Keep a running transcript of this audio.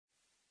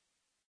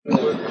Well,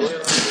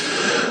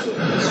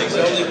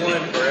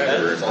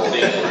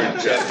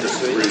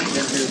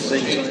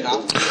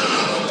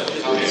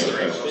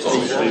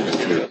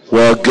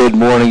 good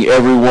morning,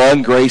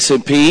 everyone. Grace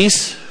and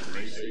peace.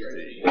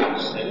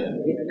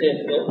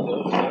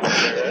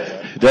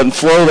 It doesn't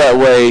flow that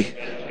way.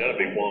 Gotta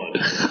be one.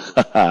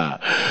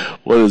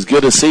 Well, it's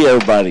good to see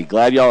everybody.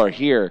 Glad y'all are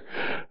here.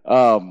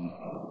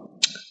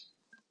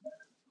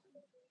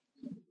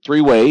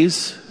 3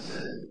 ways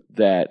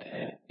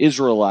that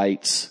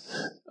Israelites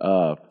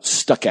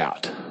stuck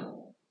out.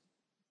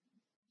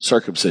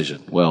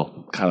 Circumcision.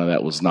 Well, kind of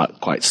that was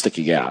not quite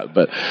sticking out,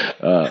 but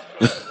We're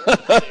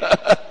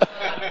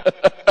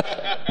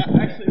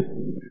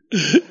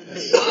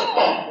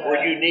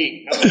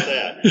unique. How about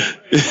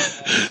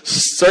that?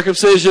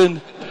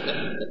 Circumcision,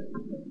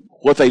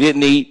 what they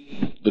didn't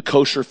eat, the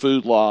kosher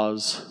food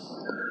laws,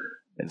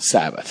 and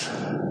Sabbath.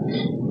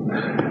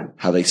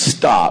 How they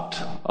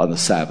stopped on the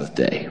Sabbath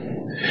day.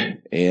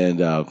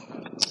 And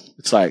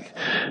it's like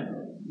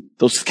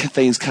those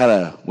things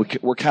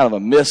we're kind of a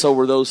miss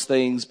over those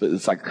things, but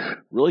it's like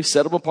really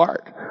set them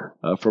apart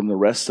from the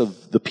rest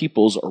of the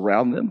peoples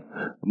around them,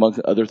 among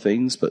other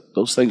things. But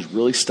those things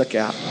really stuck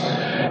out.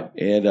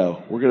 And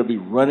we're going to be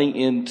running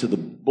into the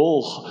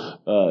buzzsaw.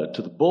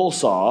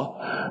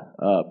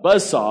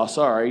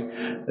 Sorry,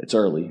 it's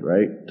early,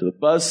 right? To the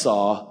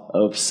buzzsaw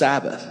of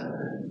Sabbath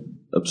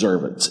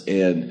observance.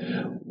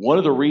 And one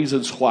of the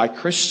reasons why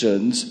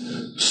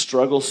Christians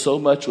struggle so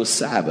much with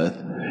Sabbath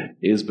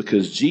is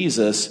because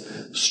Jesus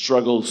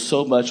struggled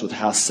so much with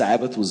how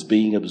Sabbath was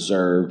being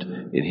observed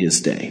in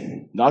his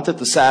day. Not that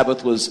the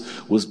Sabbath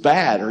was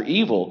bad or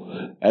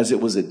evil as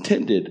it was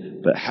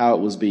intended, but how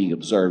it was being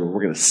observed. And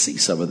we're going to see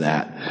some of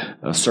that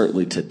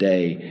certainly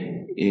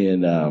today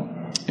in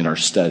our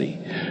study.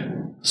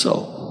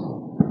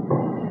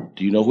 So,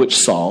 do you know which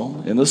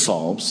psalm in the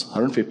Psalms,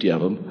 150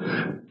 of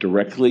them,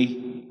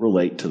 directly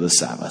relate to the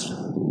Sabbath?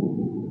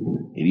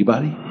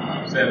 Anybody?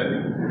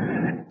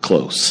 70.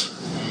 Close.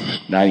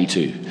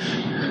 92.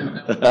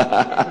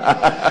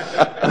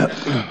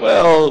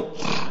 Well,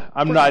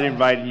 I'm not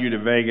inviting you to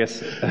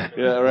Vegas.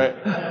 Yeah, right.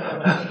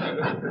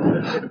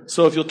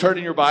 So if you'll turn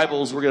in your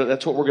Bibles,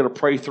 that's what we're gonna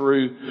pray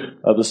through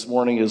this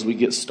morning as we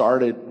get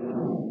started.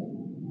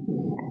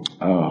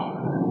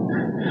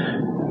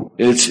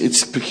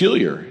 It's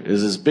peculiar.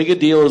 It's as big a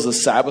deal as the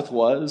Sabbath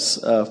was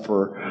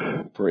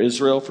for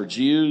Israel, for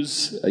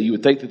Jews. You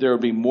would think that there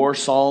would be more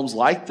psalms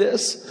like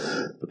this,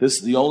 but this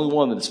is the only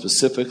one that is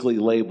specifically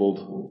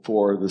labeled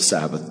for the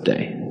Sabbath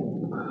day.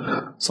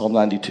 Psalm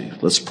 92.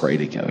 Let's pray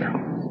together.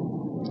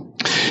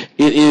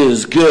 It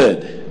is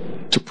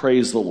good to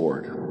praise the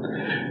Lord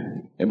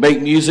and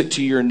make music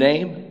to your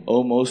name,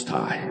 O Most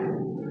High,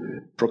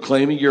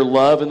 proclaiming your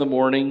love in the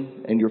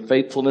morning and your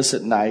faithfulness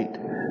at night,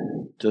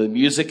 to the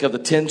music of the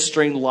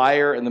 10-string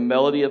lyre and the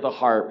melody of the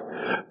harp.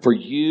 For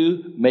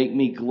you make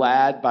me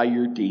glad by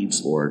your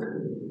deeds,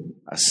 Lord.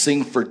 I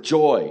sing for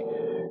joy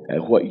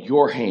at what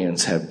your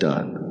hands have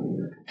done.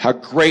 How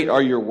great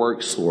are your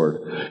works,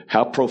 Lord.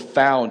 How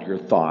profound your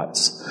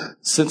thoughts.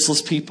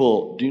 Senseless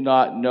people do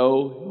not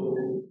know.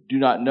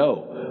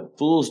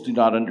 Fools do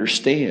not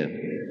understand.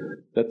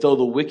 That though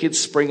the wicked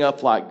spring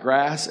up like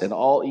grass and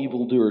all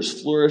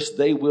evildoers flourish,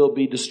 they will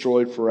be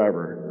destroyed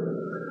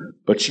forever.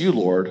 But you,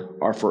 Lord,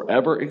 are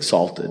forever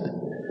exalted.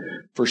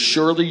 For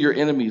surely your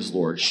enemies,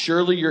 Lord,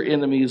 surely your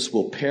enemies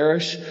will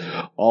perish.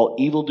 All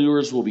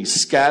evildoers will be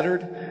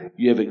scattered.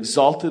 You have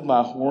exalted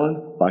my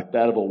horn like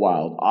that of a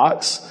wild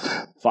ox.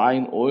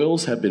 Fine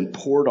oils have been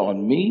poured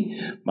on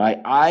me. My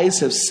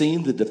eyes have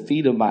seen the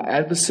defeat of my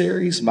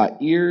adversaries. My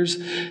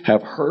ears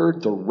have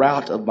heard the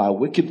rout of my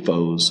wicked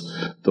foes.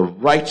 The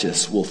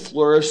righteous will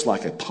flourish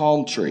like a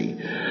palm tree.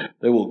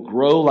 They will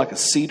grow like a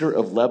cedar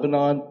of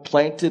Lebanon,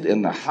 planted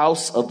in the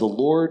house of the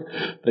Lord.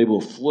 They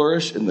will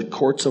flourish in the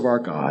courts of our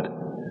God.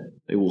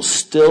 They will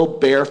still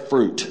bear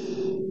fruit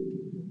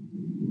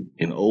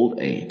in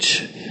old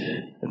age,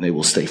 and they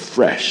will stay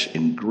fresh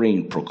and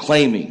green,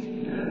 proclaiming,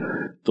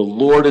 the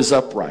Lord is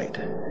upright.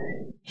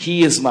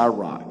 He is my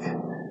rock,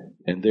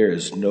 and there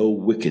is no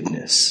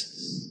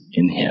wickedness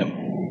in him.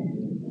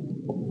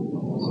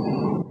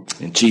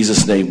 In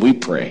Jesus' name we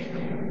pray.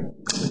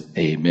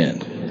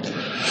 Amen.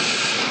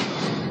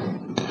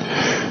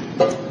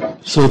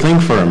 So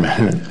think for a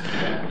minute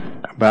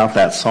about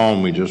that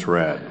psalm we just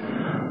read.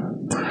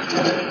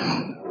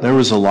 There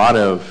was a lot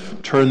of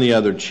turn the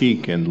other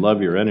cheek and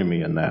love your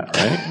enemy in that,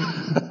 right?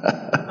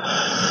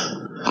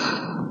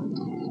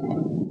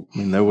 I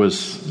mean, there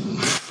was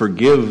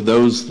forgive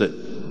those that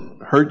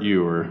hurt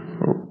you, or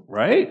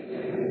right?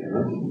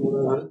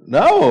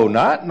 No,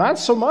 not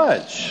so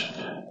much.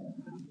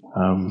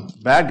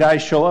 Bad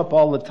guys show up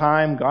all the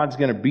time. God's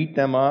going to beat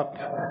them up.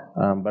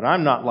 But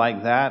I'm not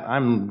like that.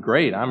 I'm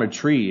great. I'm a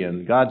tree,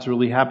 and God's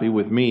really happy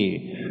with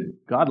me.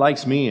 God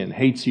likes me and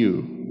hates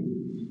you.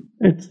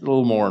 It's a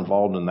little more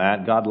involved in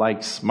that. God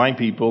likes my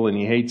people, and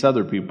he hates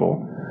other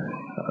people.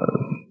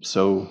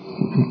 So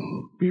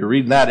if you're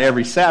reading that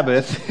every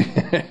Sabbath,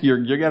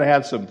 you're going to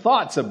have some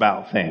thoughts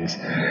about things.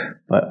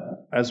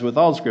 But as with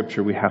all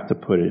Scripture, we have to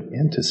put it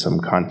into some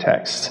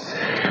context.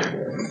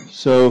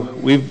 So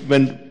we've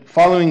been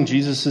following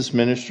Jesus'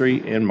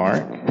 ministry in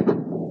Mark,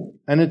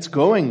 and it's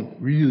going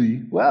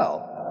really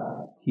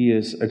well. He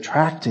is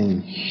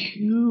attracting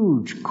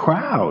huge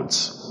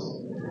crowds.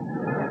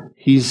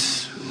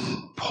 He's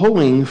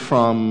pulling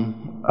from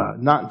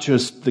not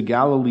just the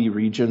Galilee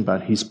region,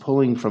 but he's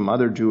pulling from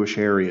other Jewish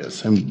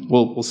areas. And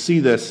we'll see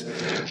this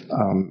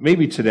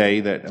maybe today,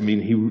 that, I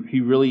mean,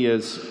 he really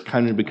is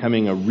kind of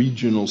becoming a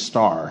regional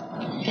star.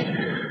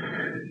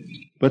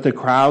 But the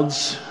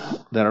crowds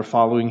that are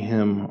following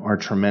him are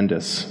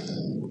tremendous,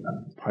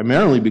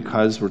 primarily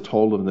because we're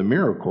told of the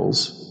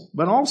miracles,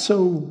 but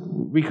also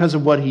because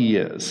of what he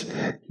is.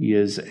 He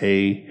is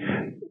a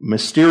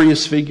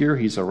mysterious figure.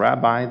 He's a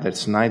rabbi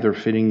that's neither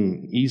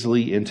fitting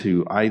easily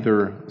into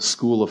either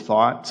school of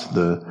thought,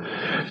 the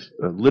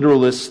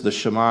literalists, the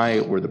Shammai,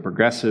 or the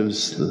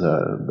progressives,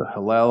 the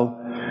Hillel.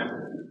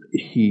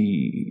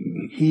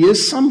 He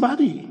is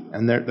somebody,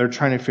 and they're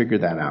trying to figure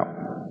that out.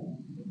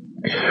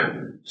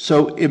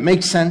 So it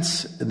makes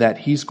sense that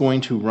he's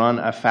going to run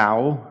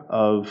afoul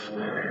of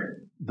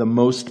the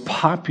most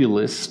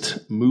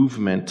populist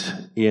movement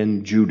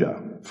in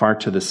Judah, far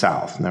to the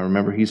south. Now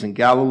remember, he's in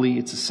Galilee.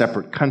 It's a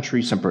separate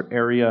country, separate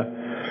area.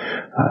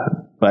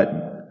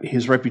 But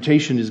his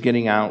reputation is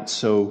getting out,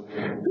 so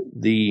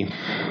the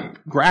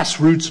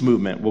grassroots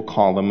movement, we'll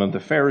call them, of the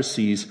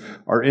Pharisees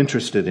are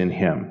interested in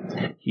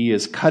him. He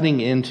is cutting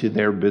into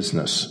their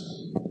business.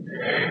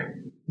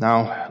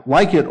 Now,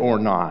 like it or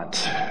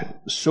not,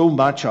 so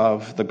much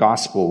of the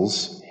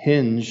Gospels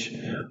hinge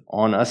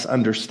on us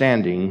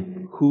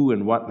understanding who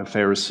and what the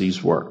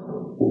Pharisees were.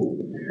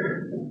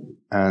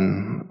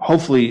 And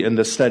hopefully in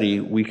this study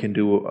we can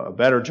do a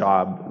better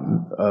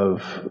job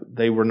of,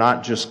 they were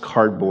not just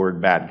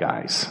cardboard bad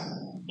guys.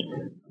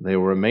 They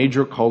were a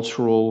major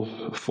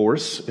cultural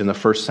force in the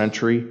first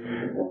century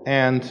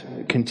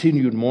and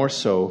continued more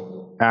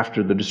so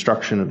after the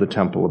destruction of the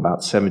temple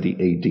about 70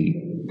 AD.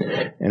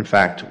 In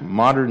fact,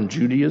 modern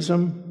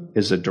Judaism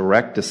is a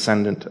direct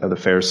descendant of the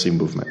Pharisee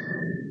movement.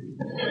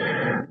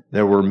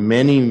 There were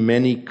many,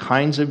 many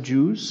kinds of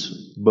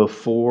Jews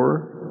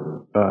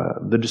before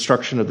the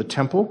destruction of the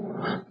temple,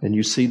 and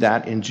you see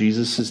that in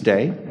Jesus'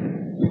 day.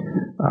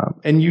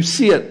 And you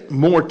see it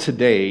more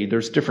today.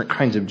 There's different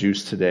kinds of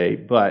Jews today,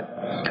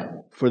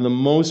 but for the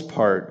most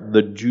part,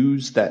 the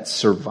Jews that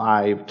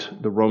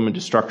survived the Roman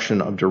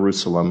destruction of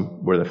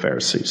Jerusalem were the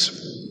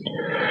Pharisees.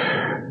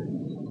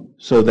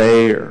 So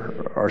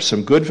there are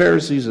some good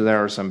Pharisees and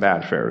there are some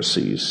bad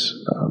Pharisees.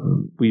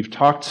 We've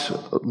talked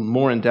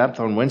more in depth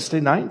on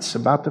Wednesday nights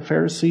about the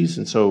Pharisees,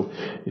 and so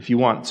if you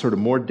want sort of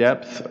more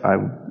depth,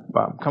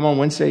 come on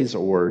Wednesdays,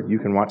 or you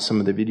can watch some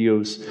of the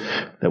videos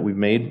that we've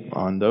made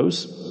on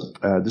those.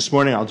 This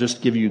morning I'll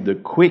just give you the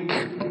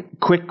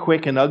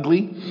quick and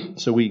ugly,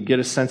 so we get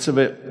a sense of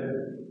it.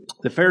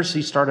 The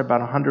Pharisees started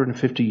about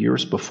 150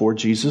 years before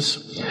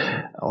Jesus.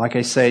 Like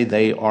I say,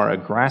 they are a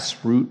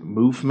grassroots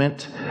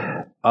movement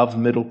of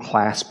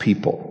middle-class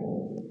people.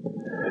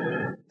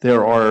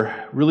 There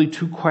are really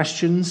two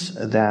questions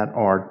that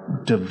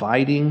are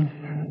dividing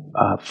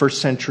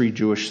first century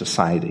Jewish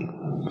society.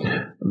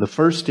 The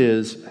first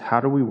is,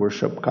 how do we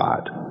worship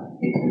God?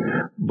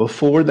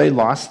 Before they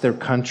lost their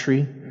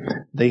country,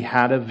 they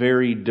had a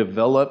very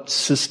developed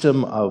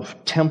system of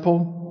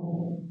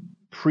temple,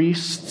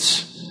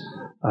 priests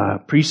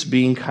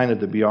being kind of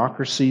the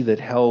bureaucracy that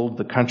held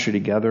the country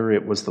together.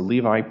 It was the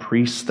Levi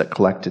priests that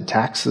collected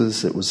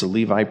taxes. It was the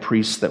Levi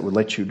priests that would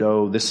let you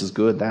know this is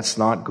good, that's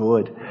not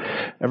good.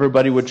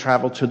 Everybody would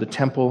travel to the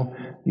temple.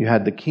 You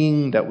had the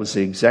king that was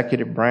the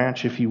executive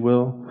branch, if you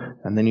will,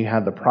 and then you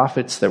had the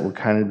prophets that were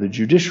kind of the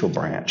judicial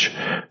branch.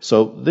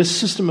 So this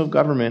system of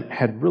government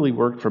had really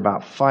worked for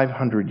about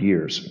 500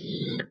 years.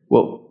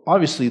 Well,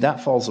 obviously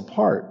that falls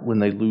apart when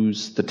they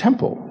lose the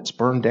temple. It's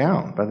burned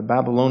down by the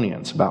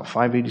Babylonians about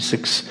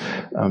 586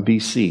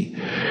 BC.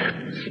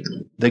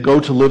 They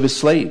go to live as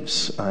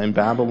slaves in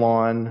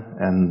Babylon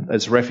and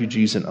as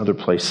refugees in other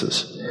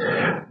places.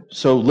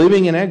 So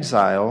living in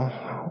exile,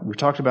 we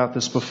talked about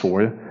this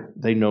before,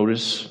 they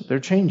notice they're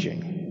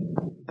changing.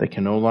 They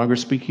can no longer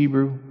speak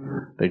Hebrew.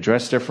 They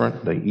dress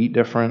different. They eat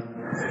different.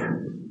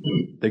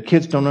 Their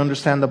kids don't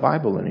understand the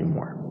Bible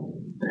anymore.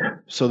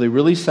 So they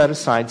really set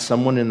aside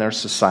someone in their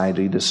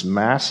society, this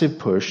massive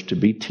push to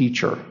be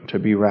teacher, to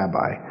be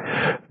rabbi.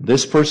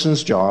 This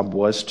person's job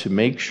was to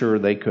make sure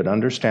they could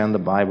understand the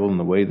Bible in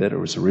the way that it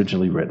was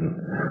originally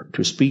written,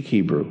 to speak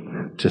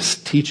Hebrew, to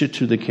teach it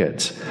to the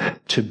kids,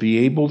 to be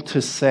able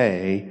to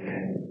say,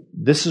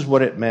 this is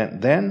what it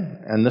meant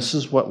then, and this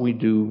is what we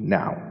do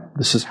now.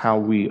 This is how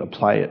we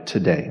apply it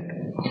today.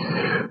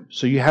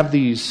 So you have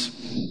these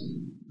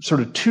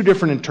sort of two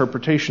different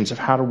interpretations of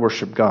how to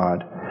worship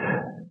God.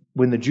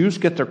 When the Jews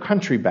get their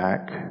country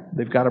back,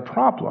 they've got a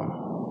problem.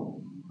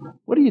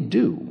 What do you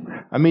do?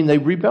 I mean, they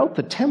rebuilt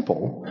the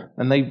temple,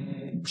 and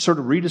they sort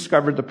of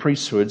rediscovered the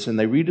priesthoods, and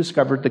they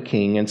rediscovered the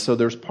king, and so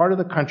there's part of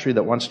the country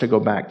that wants to go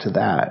back to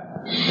that.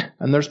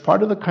 And there's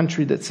part of the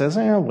country that says,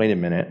 wait a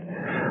minute.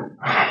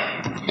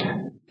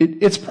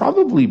 It's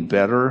probably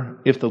better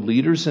if the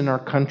leaders in our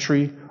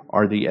country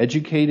are the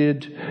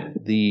educated,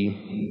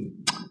 the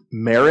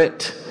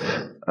merit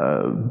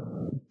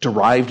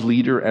derived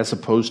leader, as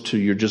opposed to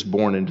you're just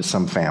born into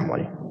some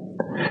family.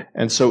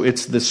 And so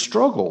it's this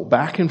struggle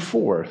back and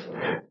forth.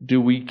 Do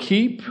we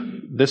keep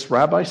this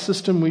rabbi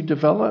system we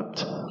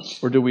developed,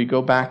 or do we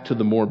go back to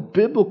the more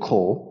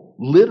biblical,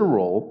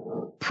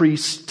 literal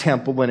priest,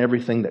 temple, and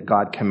everything that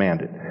God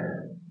commanded?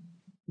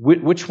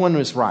 Which one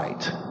is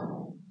right?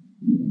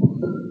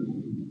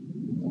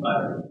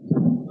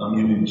 I'm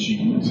going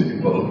to say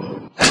both.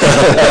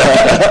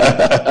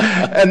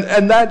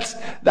 and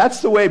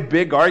that's the way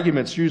big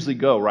arguments usually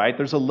go, right?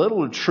 There's a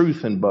little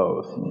truth in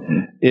both.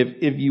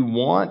 If you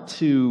want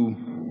to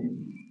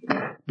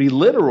be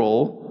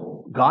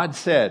literal, God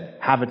said,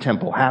 have a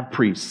temple, have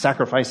priests,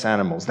 sacrifice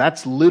animals.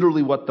 That's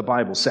literally what the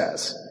Bible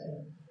says.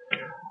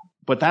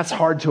 But that's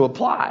hard to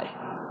apply.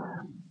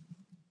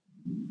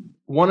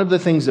 One of the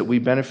things that we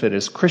benefit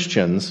as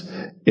Christians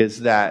is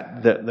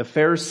that the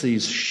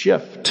Pharisees'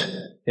 shift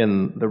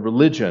in the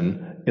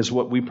religion is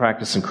what we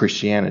practice in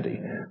Christianity,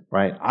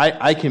 right?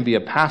 I can be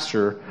a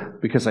pastor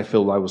because I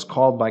feel I was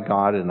called by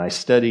God and I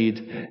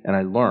studied and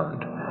I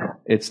learned.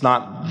 It's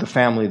not the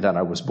family that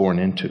I was born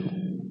into.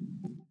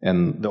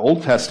 And the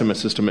Old Testament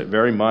system, it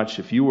very much,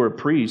 if you were a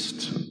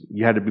priest,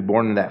 you had to be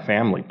born in that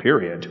family,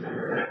 period.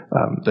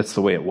 That's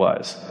the way it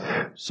was.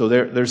 So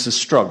there's a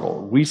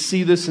struggle. We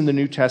see this in the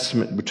New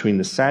Testament between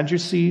the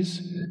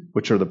Sadducees,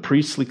 which are the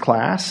priestly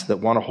class that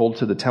want to hold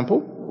to the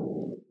temple,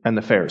 and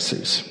the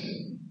Pharisees.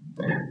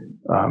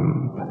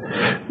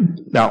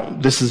 Now,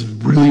 this is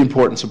really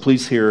important, so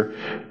please hear.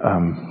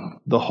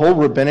 The whole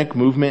rabbinic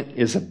movement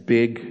is a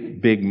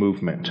big, big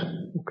movement,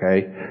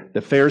 okay?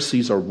 The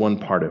Pharisees are one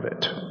part of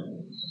it.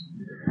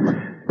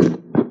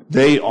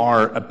 They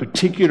are a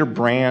particular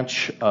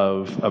branch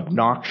of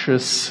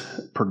obnoxious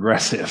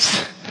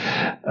progressives.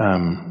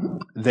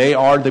 They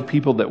are the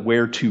people that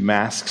wear 2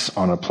 masks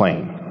on a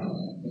plane.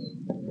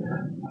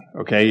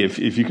 Okay, if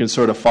you can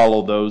sort of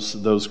follow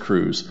those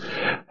crews.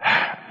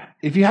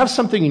 If you have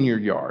something in your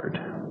yard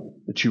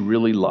that you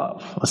really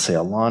love, let's say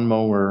a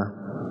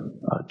lawnmower,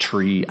 a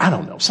tree, I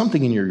don't know,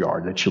 something in your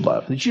yard that you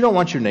love, that you don't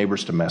want your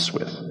neighbors to mess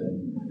with,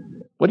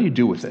 what do you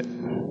do with it?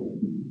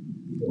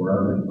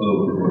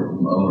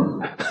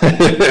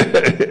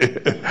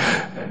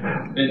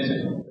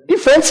 You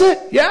fence it?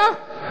 Yeah.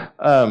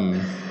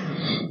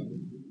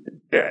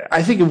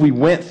 I think if we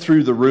went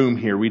through the room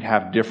here, we'd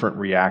have different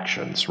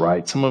reactions,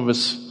 right? Some of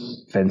us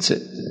fence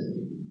it.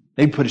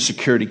 They'd put a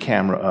security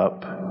camera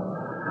up.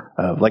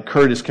 Like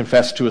Kurt has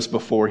confessed to us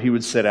before, he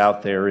would sit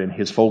out there in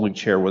his folding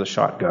chair with a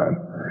shotgun.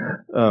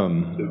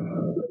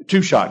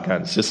 2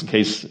 shotguns, just in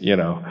case,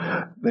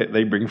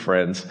 they bring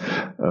friends.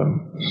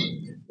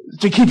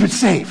 To keep it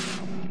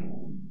safe.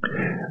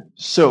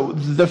 So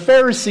the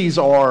Pharisees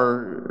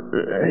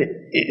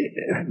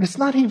it's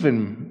not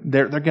even,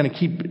 they're going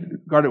to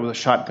guard it with a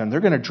shotgun. They're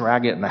going to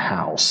drag it in the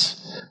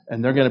house,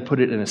 and they're going to put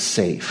it in a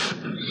safe.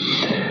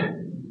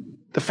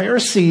 The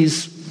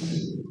Pharisees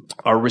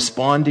are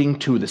responding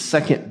to the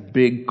second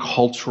big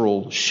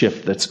cultural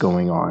shift that's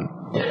going on.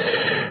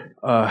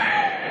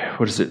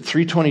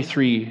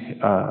 323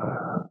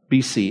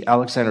 BC,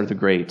 Alexander the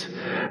Great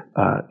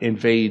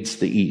invades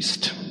the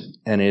East.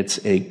 And it's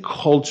a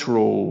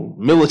cultural,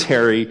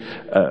 military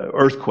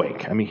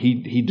earthquake. I mean,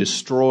 he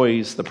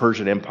destroys the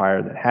Persian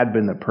Empire that had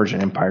been the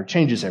Persian Empire,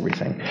 changes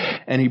everything.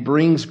 And he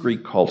brings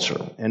Greek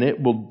culture, and it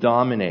will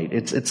dominate.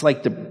 It's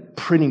like the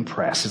printing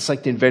press. It's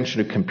like the invention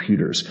of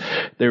computers.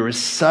 There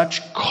is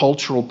such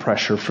cultural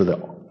pressure for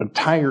the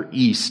entire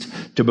East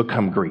to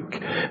become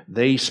Greek.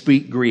 They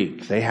speak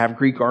Greek. They have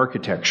Greek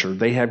architecture.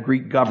 They have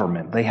Greek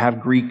government. They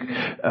have Greek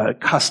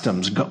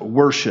customs,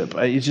 worship.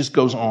 It just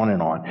goes on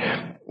and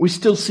on. We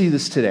still see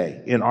this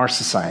today in our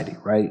society,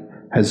 right?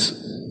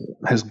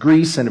 Has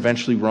Greece and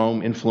eventually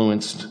Rome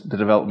influenced the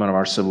development of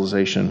our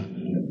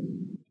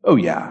civilization? Oh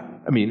yeah.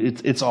 I mean,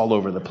 it's all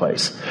over the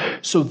place.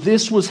 So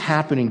this was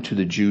happening to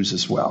the Jews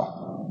as well.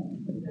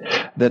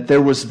 That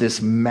there was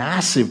this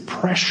massive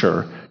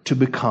pressure to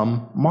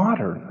become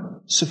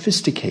modern,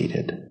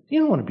 sophisticated.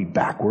 You don't want to be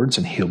backwards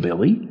and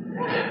hillbilly.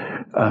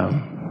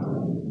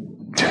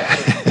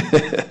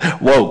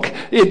 Woke.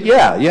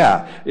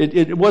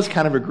 It was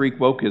kind of a Greek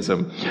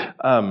wokeism.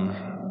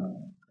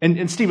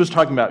 And Steve was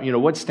talking about,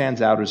 what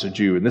stands out as a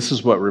Jew, and this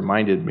is what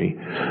reminded me.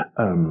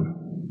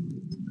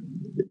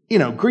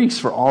 Greeks,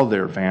 for all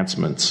their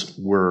advancements,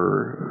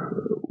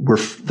 were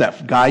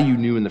that guy you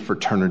knew in the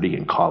fraternity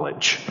in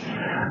college.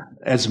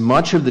 As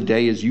much of the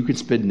day as you could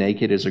spend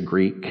naked as a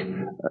Greek,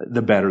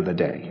 the better the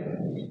day.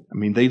 I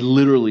mean, they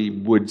literally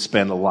would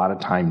spend a lot of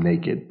time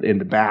naked in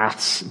the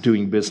baths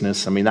doing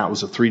business. I mean, that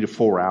was a 3 to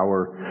 4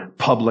 hour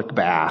public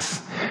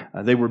bath.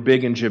 They were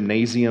big in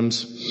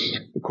gymnasiums.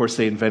 Of course,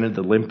 they invented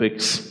the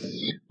Olympics.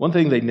 One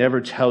thing they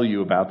never tell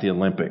you about the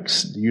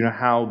Olympics, do you know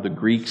how the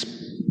Greeks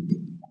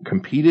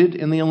competed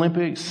in the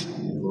Olympics?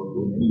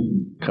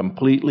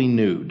 Completely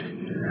nude.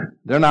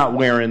 They're not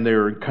wearing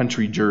their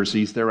country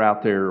jerseys. They're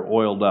out there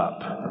oiled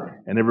up.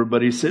 And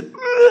everybody said,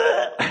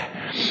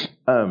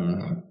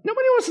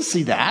 Nobody wants to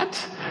see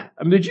that.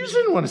 I mean, the Jews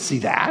didn't want to see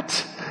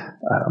that.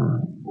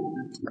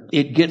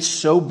 It gets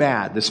so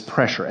bad, this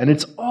pressure, and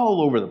it's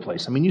all over the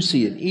place. I mean, you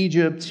see it in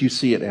Egypt, you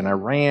see it in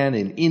Iran,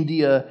 in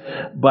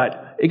India,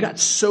 but it got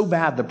so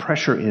bad, the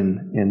pressure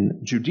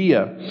in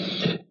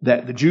Judea,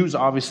 that the Jews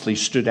obviously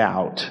stood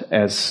out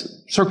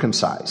as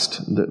circumcised.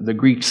 The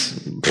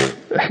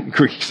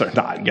Greeks are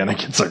not going to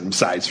get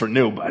circumcised for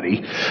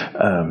nobody.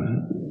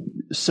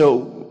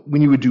 So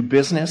when you would do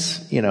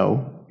business,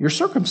 you're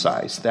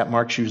circumcised. That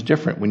marks you as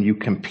different. When you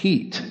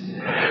compete.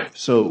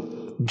 So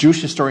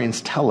Jewish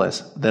historians tell us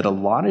that a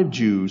lot of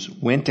Jews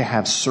went to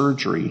have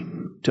surgery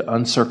to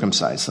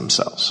uncircumcise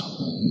themselves.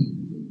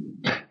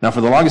 Now,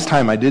 for the longest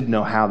time, I didn't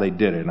know how they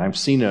did it. And I've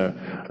seen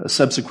a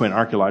subsequent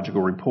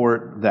archaeological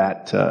report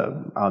that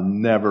I'll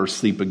never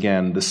sleep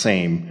again the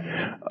same,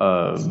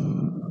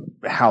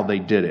 how they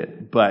did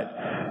it. But,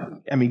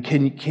 I mean,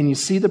 can you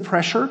see the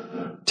pressure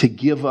to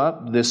give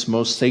up this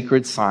most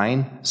sacred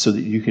sign so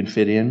that you can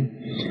fit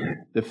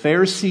in? The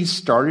Pharisees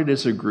started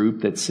as a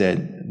group that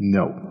said,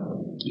 no.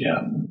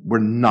 Yeah, we're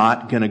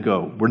not going to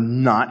go. We're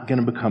not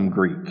going to become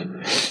Greek.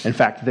 In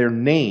fact, their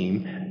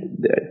name,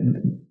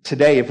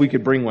 today, if we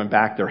could bring one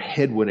back, their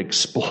head would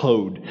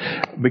explode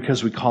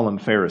because we call them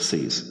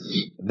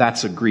Pharisees.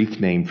 That's a Greek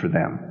name for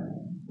them.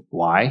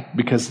 Why?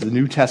 Because the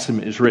New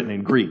Testament is written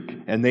in Greek,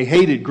 and they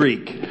hated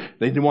Greek.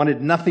 They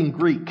wanted nothing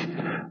Greek.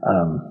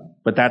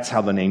 But that's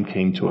how the name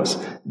came to us.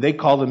 They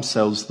call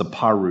themselves the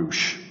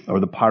Parush, or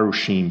the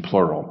Parushim,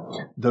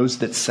 plural. Those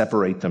that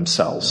separate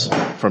themselves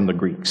from the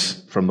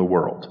Greeks, from the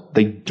world.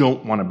 They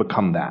don't want to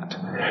become that.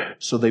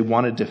 So they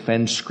want to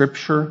defend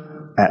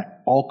Scripture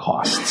at all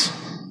costs.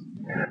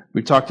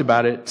 We talked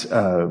about it,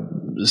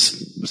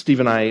 Steve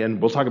and I, and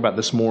we'll talk about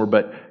this more,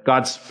 but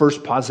God's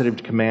first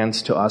positive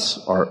commands to us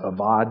are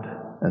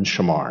avad and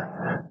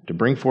shamar, to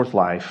bring forth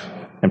life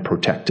and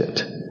protect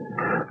it.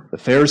 The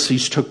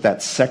Pharisees took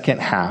that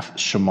second half,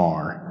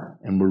 shamar,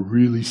 and were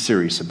really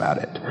serious about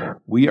it.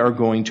 We are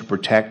going to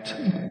protect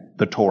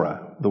the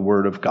Torah, the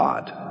Word of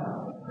God.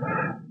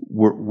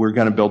 We're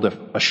going to build a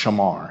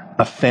shamar,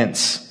 a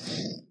fence.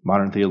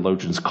 Modern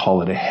theologians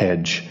call it a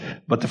hedge.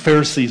 But the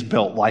Pharisees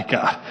built like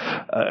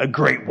a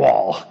great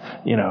wall,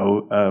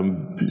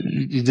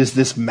 just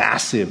this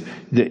massive.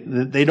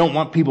 They don't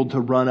want people to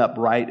run up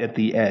right at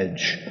the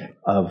edge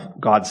of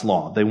God's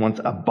law. They want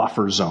a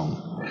buffer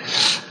zone.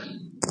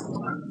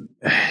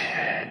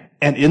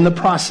 And in the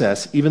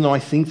process, even though I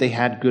think they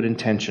had good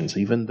intentions,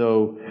 even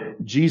though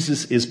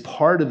Jesus is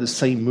part of the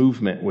same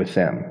movement with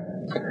them,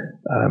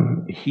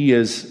 he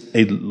is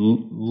a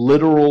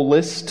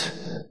literalist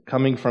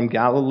coming from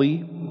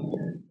Galilee,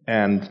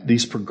 and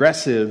these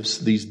progressives,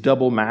 these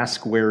double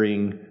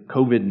mask-wearing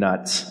COVID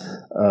nuts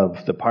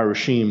of the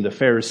Parushim, the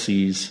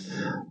Pharisees,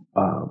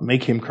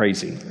 make him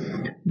crazy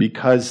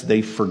because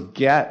they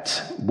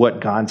forget what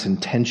God's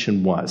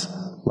intention was.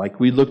 Like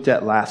we looked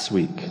at last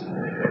week,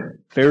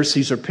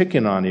 Pharisees are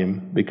picking on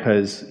him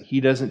because he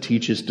doesn't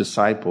teach his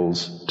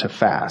disciples to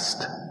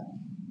fast.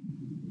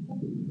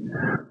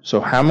 So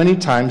how many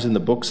times in the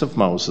books of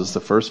Moses, the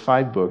first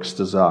 5 books,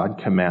 does God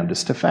command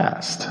us to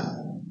fast?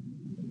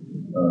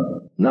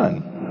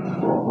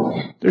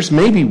 None. There's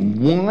maybe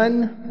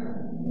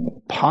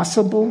one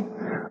possible,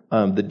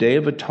 the Day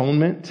of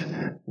Atonement,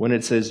 when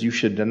it says you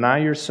should deny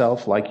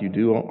yourself like you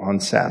do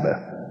on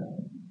Sabbath.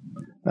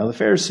 Now the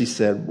Pharisees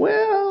said,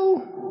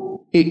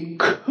 well, it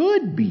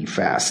could be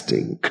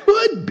fasting.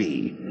 Could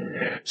be.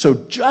 So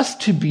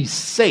just to be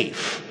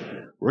safe,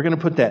 we're going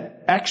to put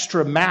that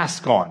extra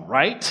mask on,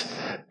 right?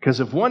 Because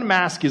if one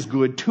mask is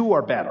good, 2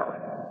 are better.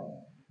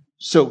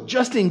 So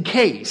just in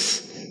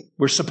case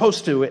we're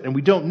supposed to it and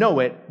we don't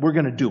know it, we're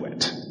going to do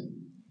it.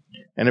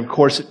 And of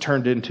course it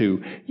turned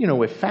into,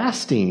 if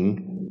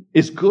fasting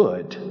is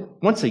good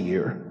once a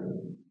year,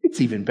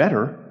 it's even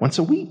better once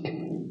a week.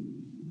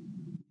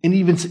 And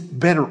even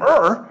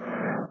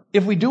betterer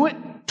if we do it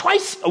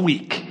twice a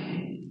week.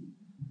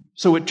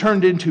 So it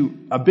turned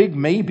into a big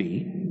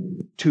maybe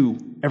to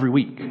every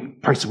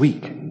week, twice a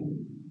week.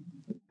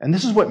 And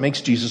this is what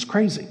makes Jesus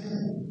crazy.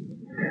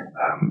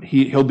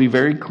 He'll be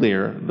very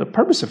clear. The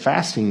purpose of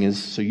fasting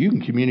is so you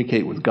can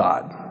communicate with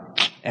God.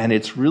 And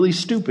it's really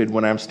stupid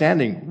when I'm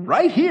standing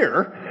right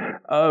here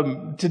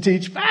to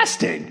teach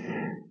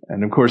fasting.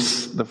 And of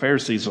course, the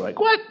Pharisees are like,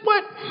 what?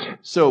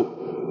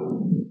 So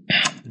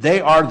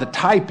they are the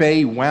type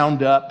A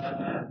wound up,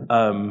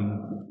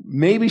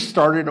 maybe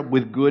started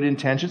with good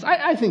intentions.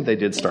 I think they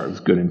did start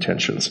with good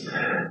intentions.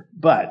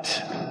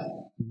 But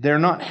they're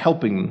not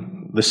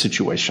helping the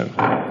situation.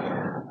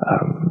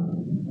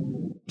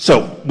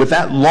 So with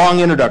that long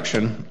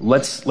introduction,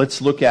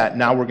 let's look at,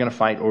 now we're going to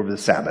fight over the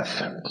Sabbath.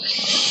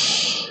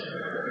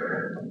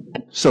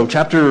 So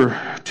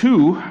chapter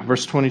 2,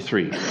 verse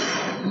 23.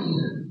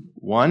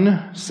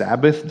 One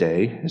Sabbath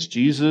day, as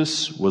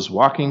Jesus was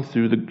walking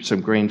through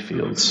some grain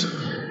fields,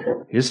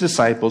 his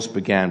disciples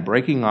began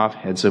breaking off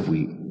heads of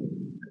wheat.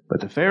 But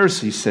the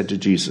Pharisees said to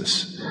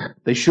Jesus,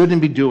 they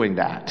shouldn't be doing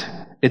that.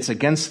 It's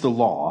against the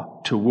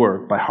law to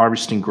work by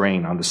harvesting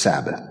grain on the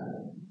Sabbath.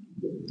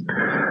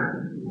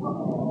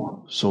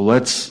 So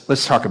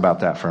let's talk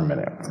about that for a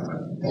minute.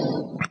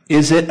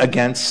 Is it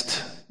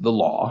against the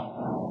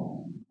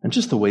law, and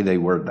just the way they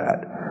word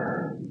that,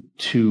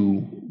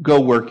 to go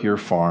work your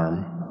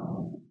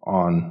farm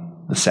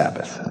on the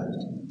Sabbath?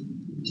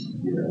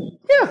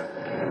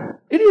 Yeah,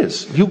 it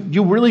is.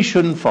 You really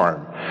shouldn't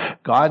farm.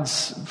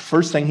 God's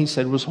first thing he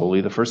said was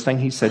holy. The first thing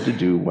he said to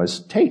do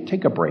was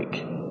take a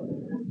break.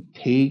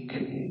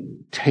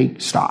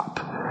 Stop.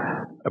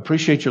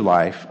 Appreciate your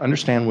life.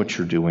 Understand what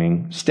you're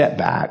doing. Step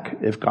back.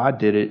 If God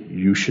did it,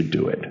 you should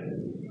do it.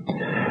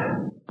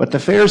 But the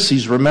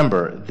Pharisees,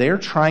 remember, they're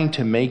trying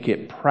to make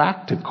it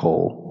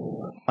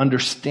practical,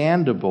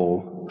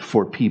 understandable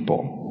for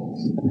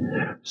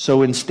people.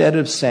 So instead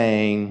of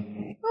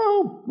saying,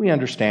 oh, we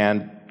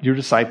understand, your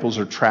disciples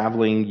are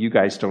traveling, you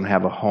guys don't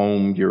have a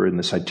home, you're in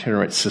this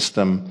itinerant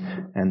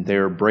system, and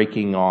they're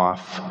breaking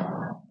off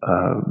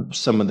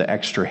some of the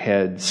extra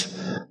heads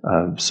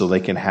so they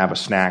can have a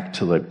snack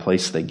to the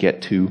place they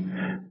get to,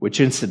 which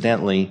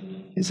incidentally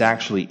is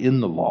actually in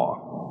the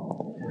law.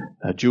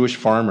 Jewish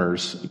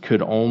farmers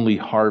could only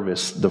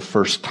harvest the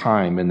first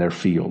time in their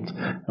field.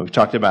 We've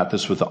talked about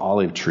this with the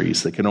olive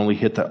trees. They could only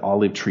hit the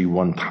olive tree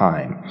one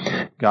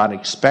time. God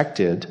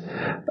expected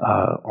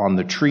on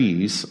the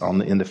trees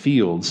in the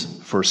fields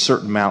for a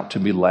certain amount to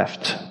be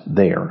left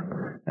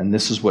there. And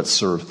this is what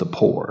served the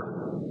poor.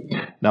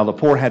 Now, the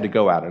poor had to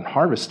go out and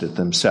harvest it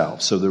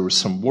themselves, so there was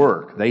some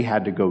work. They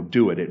had to go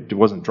do it. It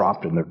wasn't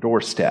dropped in their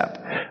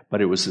doorstep,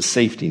 but it was a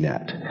safety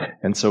net.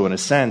 And so, in a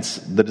sense,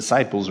 the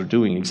disciples are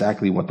doing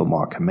exactly what the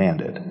law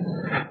commanded.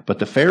 But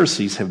the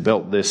Pharisees have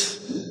built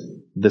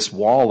this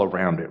wall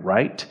around it,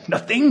 right?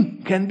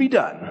 Nothing can be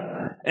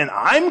done. And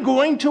I'm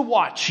going to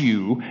watch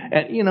you.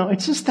 And,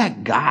 it's just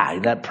that guy,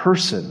 that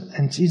person.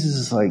 And Jesus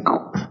is like,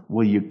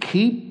 will you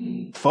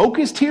keep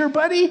focused here,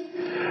 buddy?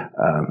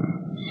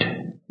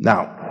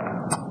 Now,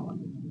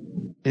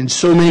 in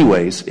so many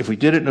ways, if we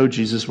didn't know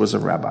Jesus was a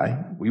rabbi,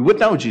 we would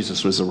know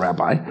Jesus was a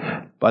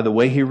rabbi by the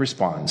way he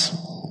responds.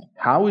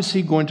 How is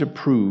he going to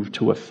prove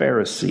to a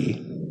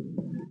Pharisee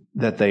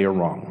that they are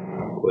wrong?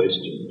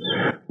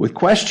 With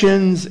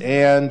questions,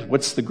 and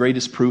what's the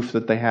greatest proof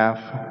that they have?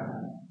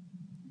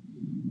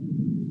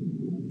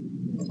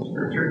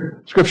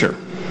 Scripture.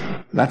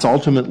 That's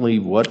ultimately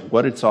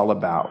what it's all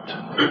about.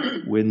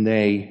 When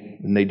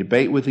they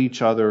debate with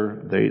each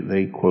other,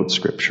 they quote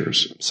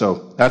scriptures.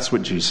 So that's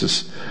what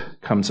Jesus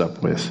comes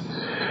up with.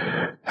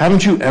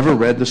 Haven't you ever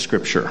read the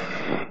scripture?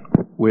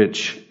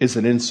 Which is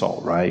an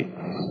insult, right?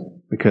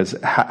 Because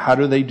how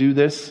do they do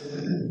this?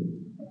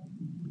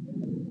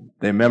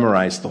 They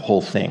memorize the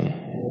whole thing.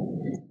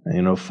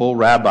 Full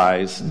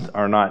rabbis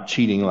are not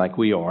cheating like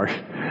we are.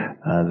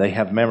 They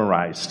have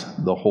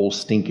memorized the whole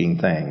stinking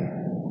thing.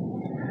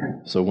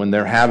 So when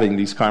they're having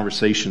these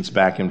conversations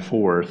back and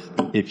forth,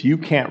 if you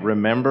can't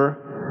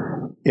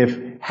remember,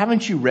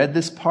 haven't you read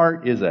this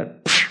part, is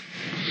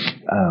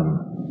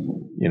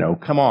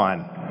come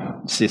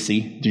on,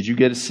 sissy. Did you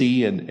get a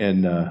C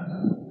in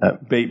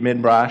Beit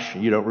Midrash?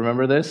 You don't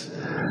remember this?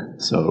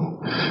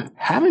 So,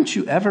 haven't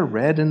you ever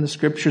read in the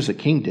scriptures that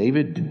King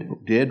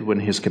David did when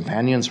his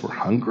companions were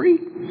hungry?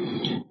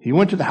 He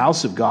went to the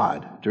house of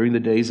God during the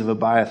days of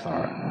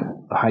Abiathar,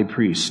 the high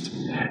priest,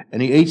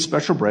 and he ate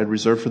special bread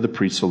reserved for the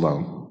priests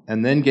alone,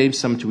 and then gave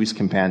some to his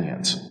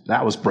companions.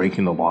 That was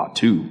breaking the law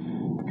too.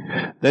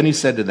 Then he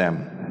said to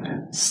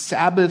them,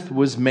 Sabbath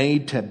was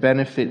made to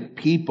benefit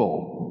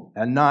people,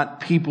 and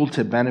not people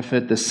to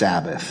benefit the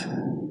Sabbath.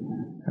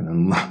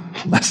 And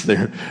unless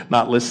they're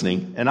not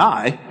listening, and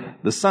I,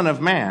 the Son of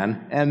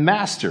Man, am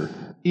master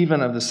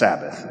even of the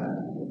Sabbath.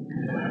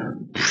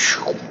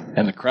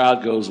 And the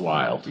crowd goes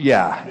wild.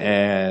 Yeah,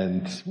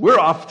 and we're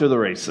off to the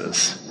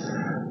races.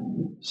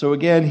 So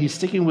again, he's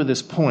sticking with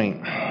this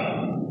point.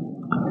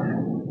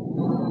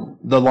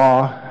 The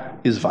law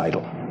is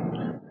vital.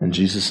 And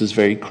Jesus is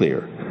very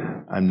clear.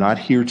 I'm not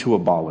here to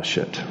abolish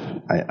it.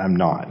 I'm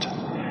not.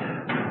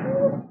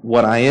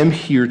 What I am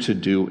here to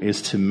do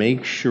is to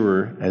make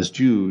sure, as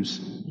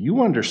Jews,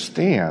 you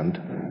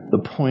understand the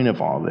point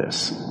of all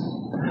this.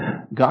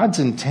 God's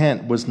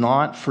intent was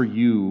not for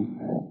you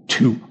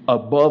to,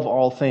 above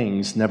all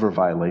things, never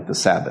violate the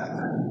Sabbath.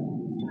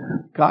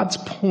 God's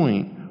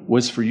point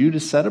was for you to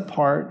set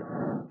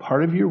apart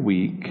part of your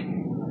week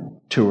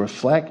to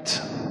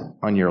reflect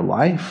on your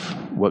life,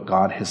 what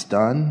God has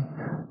done,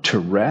 to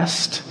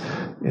rest,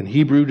 in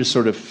Hebrew, to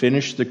sort of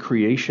finish the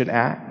creation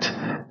act,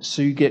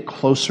 so you get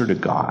closer to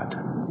God.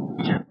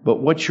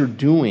 But what you're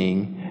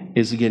doing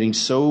is getting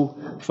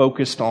so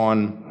focused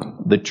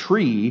on the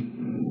tree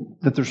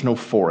that there's no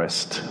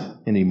forest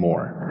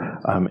anymore.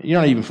 You're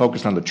not even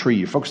focused on the tree,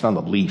 you're focused on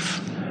the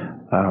leaf.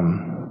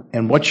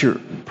 And what you're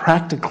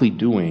practically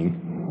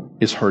doing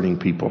is hurting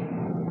people.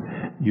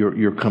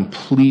 You're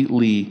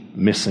completely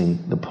missing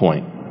the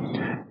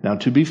point. Now,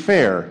 to be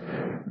fair,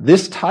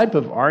 this type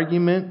of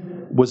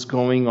argument was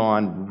going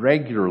on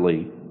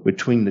regularly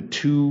between the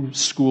two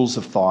schools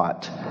of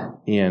thought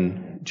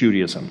in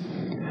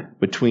Judaism.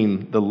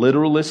 Between the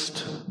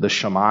literalist, the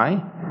Shammai,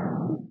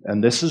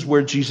 and this is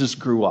where Jesus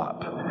grew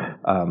up.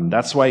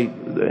 That's why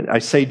I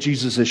say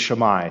Jesus is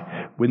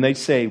Shammai. When they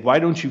say, why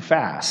don't you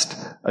fast?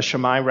 A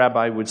Shammai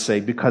rabbi would say,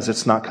 because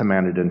it's not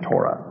commanded in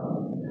Torah.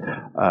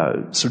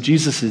 So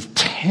Jesus is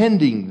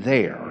tending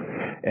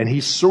there. And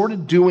he's sort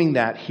of doing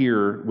that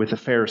here with the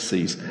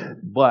Pharisees.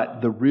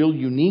 But the real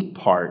unique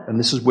part, and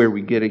this is where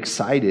we get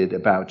excited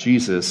about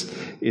Jesus,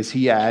 is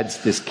he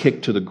adds this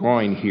kick to the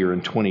groin here in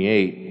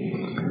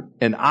 28.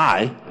 And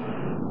I,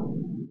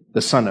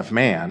 the Son of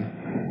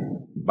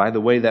Man, by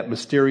the way, that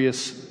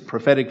mysterious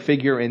prophetic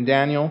figure in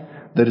Daniel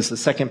that is the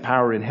second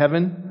power in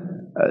heaven,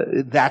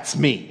 that's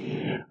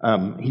me.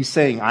 He's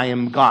saying, I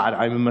am God,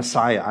 I'm a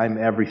Messiah, I'm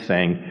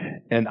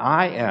everything. And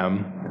I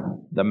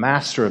am the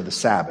master of the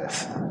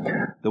Sabbath.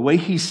 The way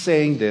he's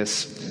saying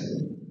this,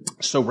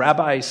 so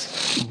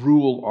rabbis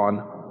rule on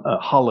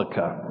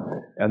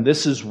halakha, and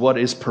this is what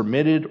is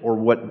permitted or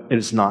what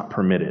is not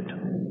permitted.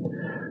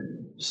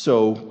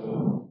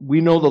 So we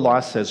know the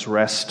law says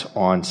rest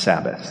on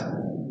Sabbath.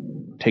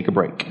 Take a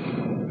break.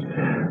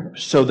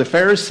 So the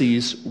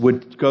Pharisees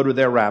would go to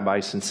their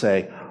rabbis and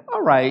say,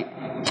 all right,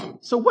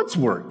 so what's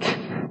work?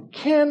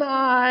 Can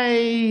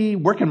I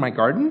work in my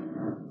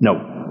garden?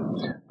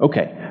 No.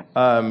 Okay.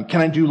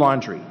 Can I do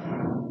laundry?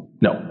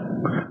 No.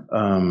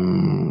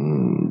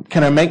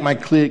 Can I make my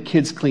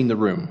kids clean the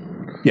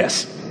room?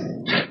 Yes.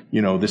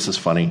 You know, this is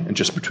funny, and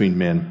just between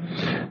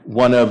men.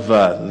 One of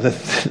the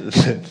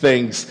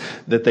things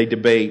that they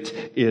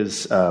debate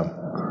is,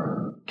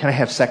 can I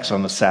have sex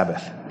on the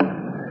Sabbath?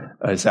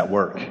 Is that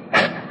work?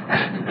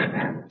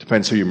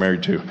 Depends who you're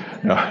married to.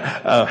 No.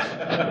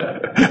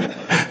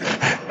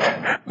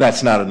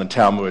 That's not in the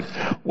Talmud.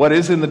 What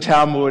is in the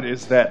Talmud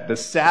is that the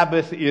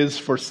Sabbath is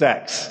for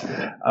sex.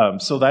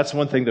 So that's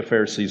one thing the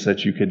Pharisees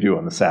that you can do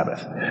on the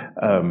Sabbath.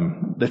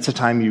 That's the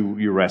time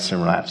you rest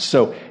and relax.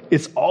 So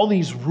it's all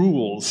these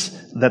rules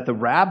that the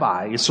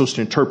rabbi is supposed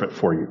to interpret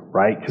for you,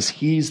 right? Because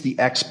he's the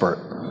expert.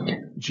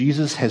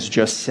 Jesus has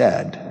just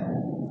said,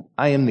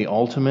 I am the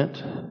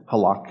ultimate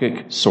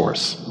halakhic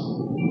source.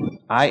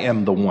 I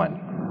am the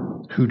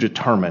one who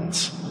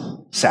determines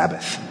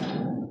Sabbath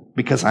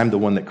because I'm the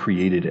one that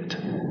created it.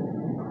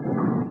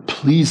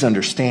 Please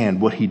understand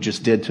what he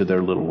just did to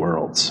their little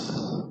worlds.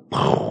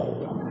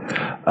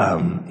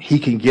 He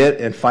can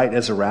get and fight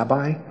as a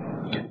rabbi,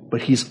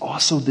 but he's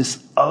also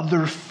this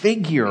other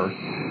figure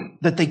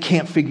that they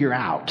can't figure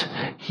out.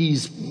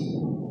 He's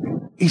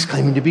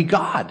claiming to be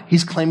God.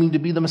 He's claiming to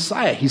be the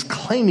Messiah. He's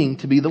claiming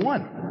to be the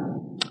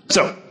one.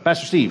 So,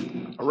 Pastor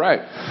Steve. All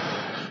right.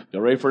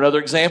 Y'all ready for another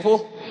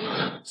example?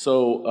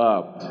 So,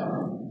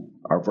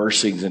 our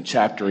versing's and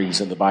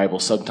chapterings in the Bible,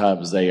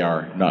 sometimes they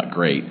are not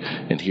great.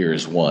 And here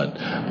is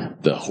one.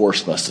 The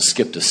horse must have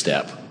skipped a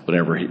step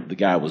whenever the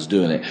guy was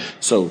doing it.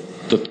 So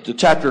the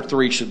chapter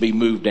 3 should be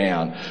moved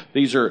down.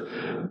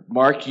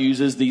 Mark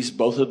uses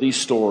both of these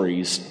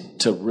stories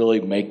to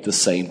really make the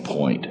same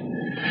point.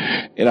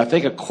 And I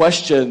think a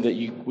question that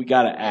we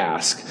got to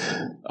ask,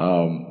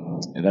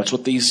 and that's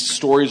what these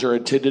stories are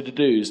intended to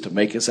do, is to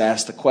make us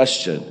ask the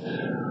question,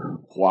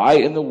 why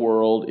in the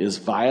world is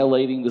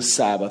violating the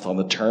Sabbath on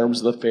the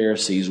terms of the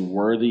Pharisees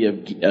worthy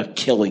of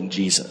killing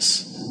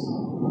Jesus?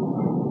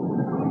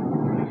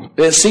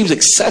 It seems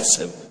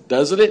excessive,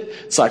 doesn't it?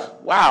 It's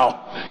like,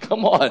 wow,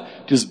 come on,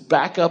 just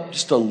back up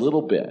just a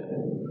little bit.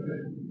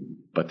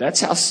 But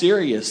that's how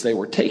serious they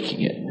were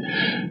taking it.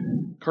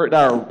 Kurt and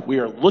I we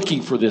are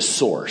looking for this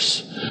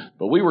source,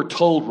 but we were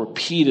told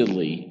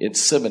repeatedly in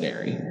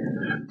seminary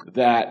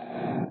that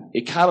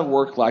it kind of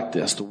worked like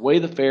this.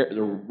 One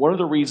of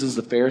the reasons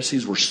the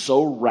Pharisees were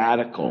so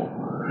radical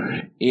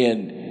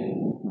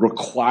in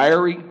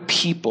requiring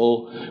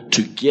people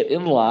to get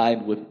in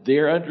line with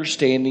their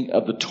understanding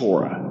of the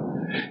Torah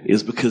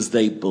is because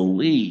they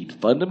believed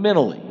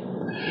fundamentally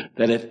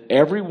that if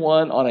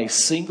everyone on a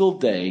single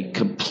day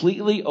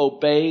completely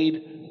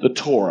obeyed the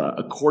Torah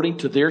according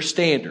to their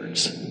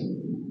standards,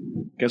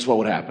 guess what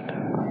would happen?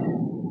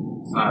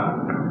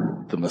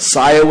 The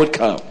Messiah would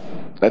come.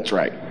 That's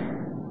right.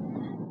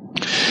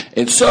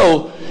 And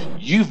so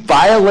you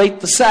violate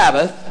the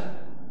Sabbath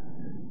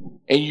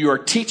and you are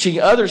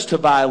teaching others to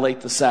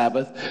violate the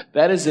Sabbath.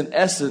 That is in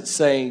essence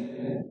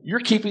saying you're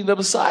keeping the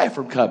Messiah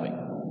from coming.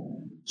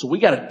 So we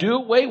got to do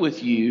away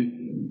with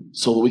you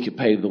so that we can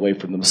pave the way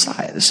for the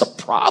Messiah. This is a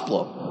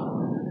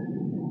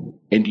problem.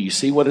 And do you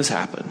see what has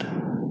happened?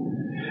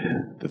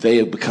 That they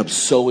have become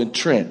so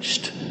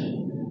entrenched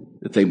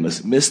that they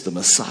must miss the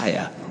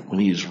Messiah when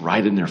he is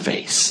right in their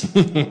face.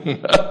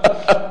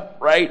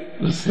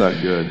 Right? That's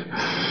not good.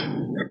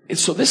 And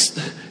so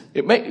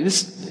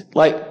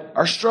like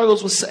our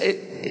struggles with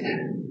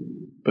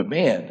but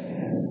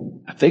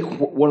man, I think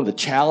one of the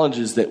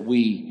challenges that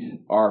we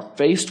are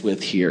faced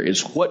with here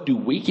is, what do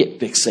we get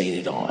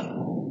fixated on?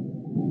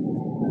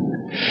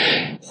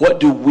 What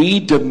do we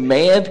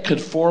demand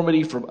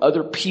conformity from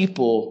other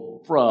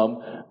people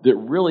from that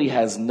really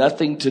has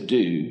nothing to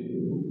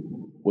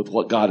do with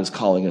what God is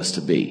calling us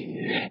to be?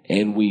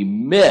 And we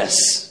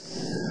miss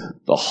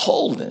the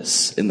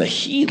wholeness and the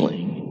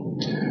healing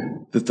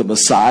that the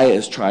Messiah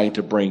is trying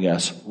to bring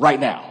us right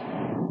now.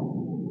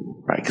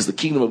 Right? Because the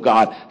kingdom of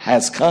God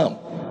has come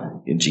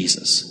in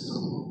Jesus.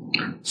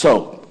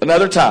 So,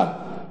 another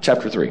time,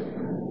 chapter 3.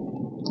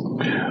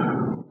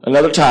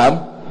 Another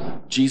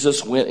time,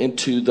 Jesus went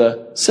into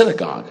the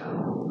synagogue,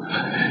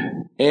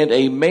 and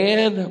a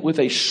man with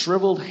a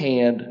shriveled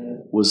hand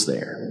was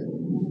there.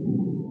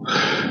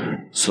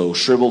 So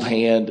shriveled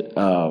hand,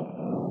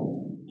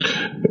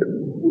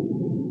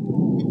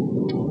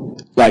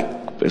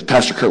 like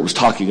Pastor Kurt was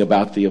talking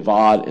about the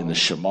avad and the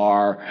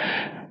shamar,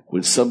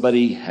 when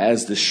somebody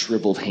has this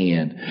shriveled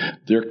hand,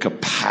 their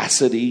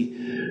capacity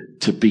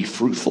to be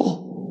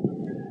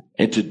fruitful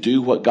and to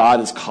do what God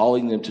is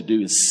calling them to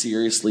do is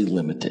seriously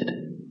limited.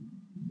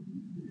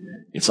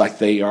 It's like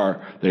they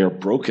are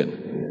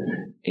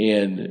broken.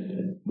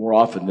 And more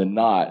often than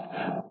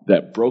not,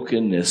 that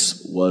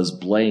brokenness was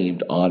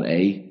blamed on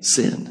a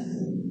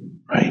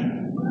sin. Right?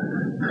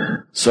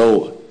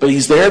 So, but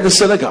he's there in the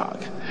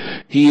synagogue.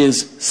 He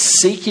is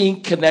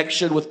seeking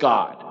connection with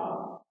God.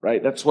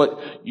 Right? That's what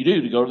you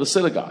do to go to the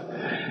synagogue.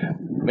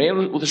 The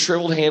man with a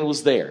shriveled hand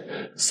was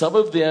there. Some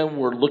of them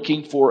were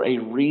looking for a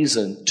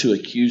reason to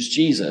accuse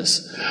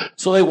Jesus.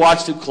 So they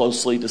watched him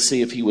closely to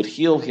see if he would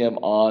heal him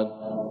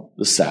on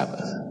the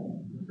Sabbath.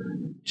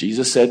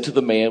 Jesus said to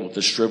the man with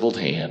the shriveled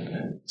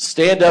hand,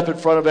 "Stand up in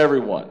front of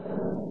everyone."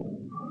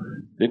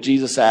 Then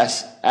Jesus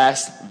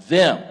asked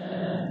them,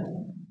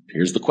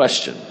 here's the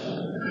question,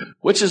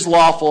 which is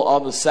lawful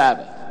on the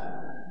Sabbath?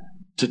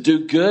 To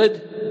do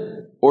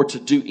good or to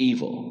do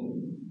evil?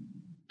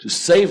 To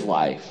save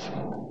life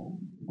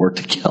or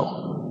to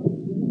kill?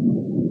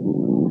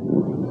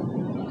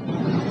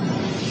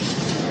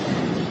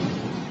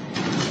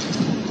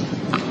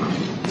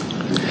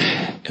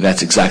 And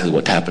that's exactly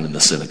what happened in the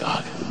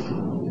synagogue.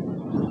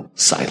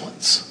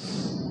 Silence.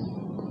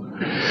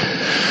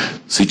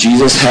 See,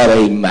 Jesus had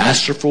a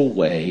masterful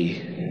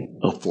way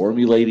of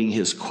formulating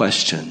his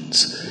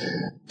questions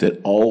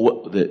that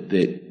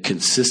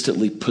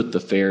consistently put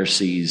the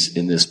Pharisees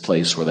in this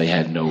place where they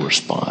had no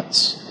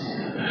response,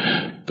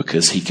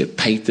 because he could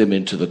paint them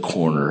into the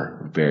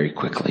corner very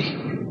quickly.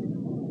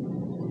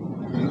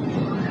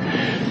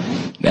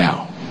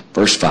 Now,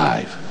 verse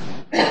 5.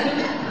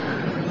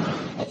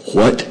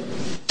 What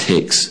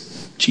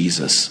ticks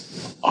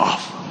Jesus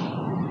off?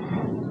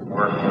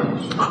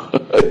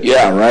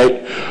 Yeah,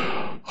 right?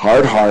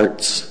 Hard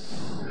hearts,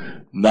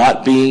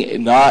 not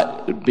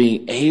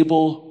being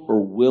able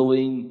or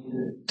willing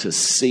to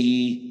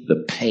see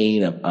the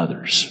pain of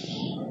others.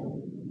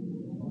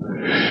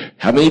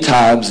 How many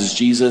times is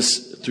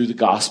Jesus, through the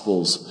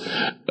Gospels,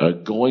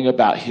 going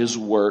about his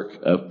work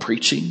of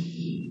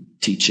preaching,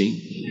 teaching,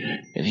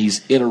 and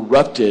he's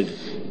interrupted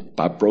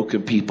by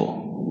broken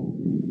people?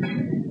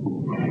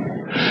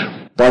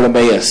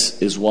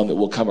 Bartimaeus is one that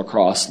we'll come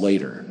across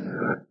later.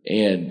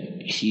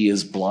 And he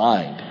is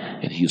blind,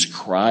 and he is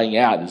crying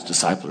out. His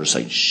disciples are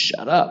saying,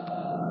 "Shut up."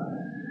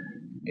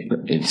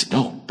 And he said,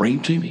 "No, bring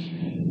him to me."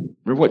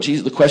 Remember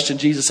the question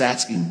Jesus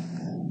asked him?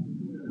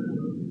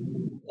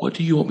 What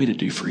do you want me to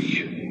do for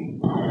you?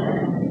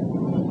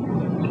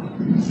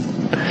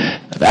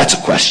 Now, that's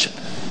a question.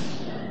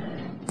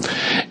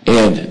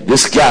 And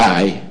this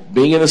guy,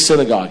 being in the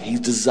synagogue,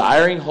 he's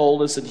desiring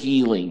wholeness and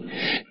healing.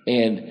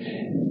 And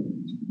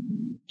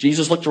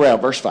Jesus looked around,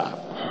 verse 5.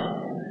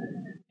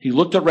 He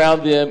looked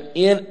around them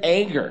in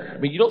anger. I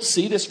mean, you don't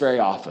see this very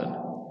often.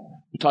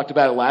 We talked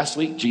about it last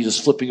week, Jesus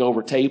flipping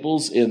over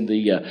tables in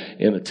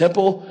the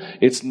temple.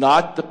 It's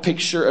not the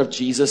picture of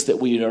Jesus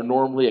that we are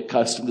normally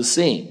accustomed to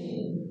seeing.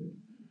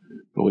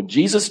 But when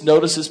Jesus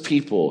notices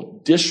people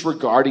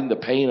disregarding the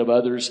pain of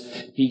others,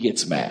 he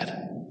gets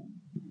mad.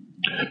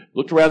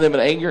 Looked around them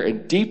in anger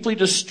and deeply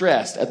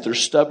distressed at their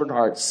stubborn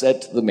hearts,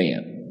 said to the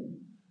man,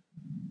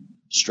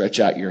 "Stretch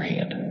out your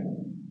hand."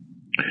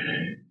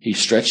 He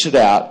stretched it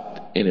out,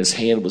 and his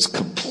hand was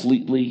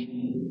completely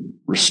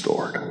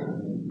restored.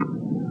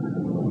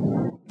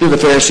 Then the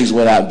Pharisees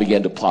went out and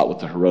began to plot with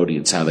the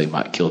Herodians how they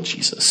might kill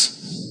Jesus.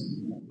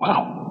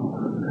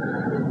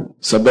 Wow.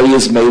 Somebody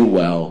is made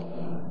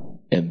well,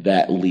 and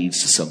that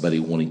leads to somebody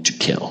wanting to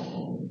kill.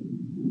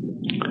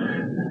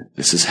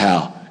 This is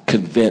how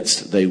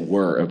convinced they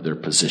were of their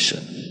position.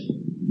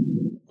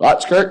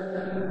 Thoughts, Kurt?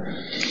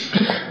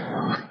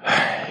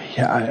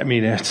 Yeah, I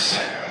mean,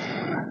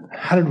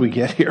 how did we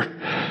get here?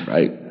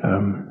 Right.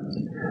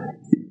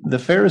 The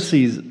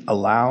Pharisees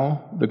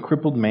allow the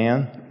crippled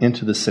man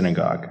into the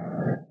synagogue.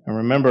 And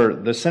remember,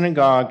 the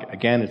synagogue,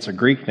 again, it's a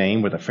Greek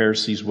name, what the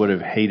Pharisees would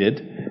have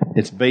hated.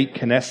 It's Beit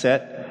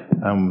Knesset,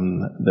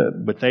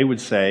 but they would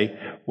say,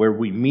 where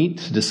we meet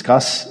to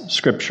discuss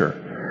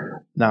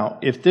Scripture. Now,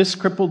 if this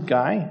crippled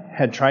guy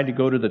had tried to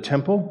go to the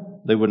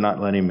temple, they would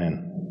not let him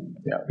in.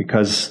 Yeah.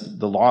 Because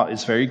the law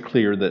is very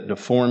clear that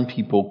deformed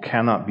people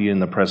cannot be in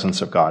the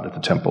presence of God at the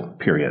temple,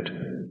 period.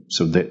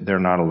 So they're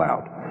not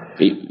allowed.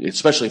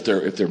 Especially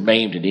if they're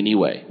maimed in any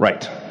way.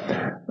 Right.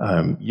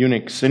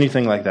 Eunuchs,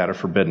 anything like that are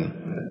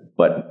forbidden.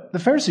 But the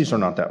Pharisees are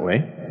not that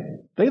way.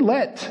 They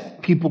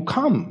let people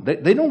come.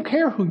 They don't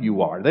care who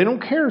you are. They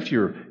don't care if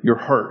you're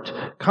hurt.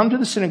 Come to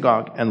the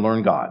synagogue and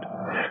learn God.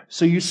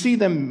 So you see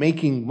them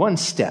making one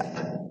step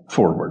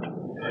forward.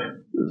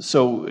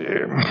 So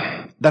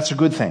that's a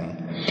good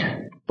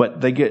thing. But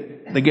they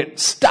get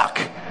stuck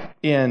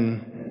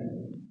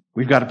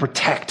we've got to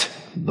protect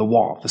the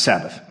wall, the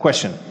Sabbath.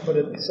 Question? But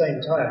at the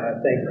same time, I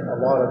think a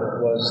lot of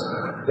it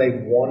was they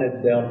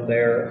wanted them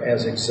there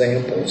as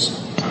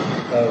examples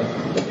of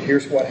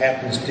here's what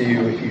happens to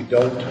you if you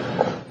don't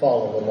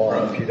follow the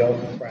law, if you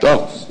don't practice.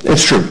 Oh,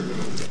 it's true.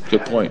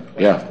 Good point.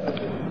 Yeah.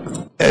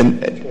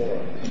 And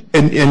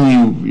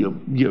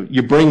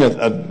you bring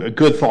a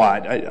good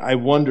thought. I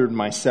wondered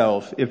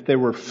myself if there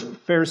were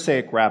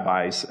Pharisaic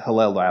rabbis,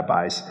 Hillel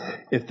rabbis,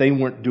 if they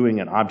weren't doing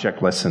an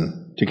object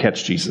lesson to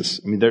catch Jesus.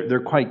 I mean, they're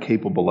quite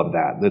capable of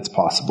that. That's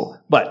possible.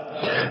 But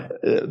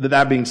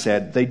that being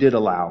said, they did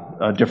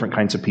allow different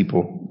kinds of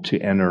people to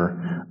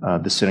enter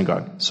the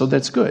synagogue. So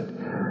that's good.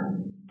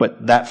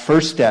 But that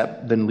first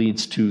step then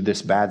leads to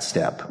this bad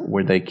step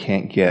where they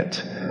can't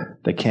get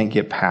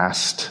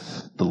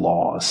past the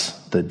laws,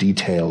 the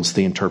details,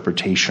 the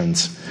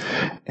interpretations,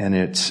 and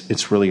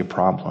it's really a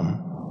problem.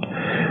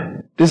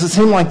 Does it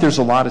seem like there's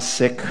a lot of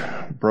sick,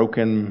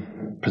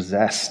 broken,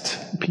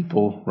 possessed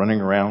people running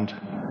around?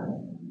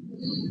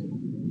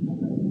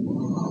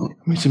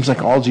 I mean, it seems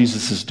like all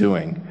Jesus is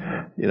doing.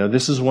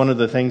 This is one of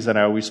the things that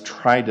I always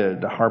try to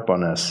harp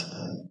on us.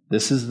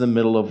 This is the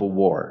middle of a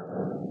war.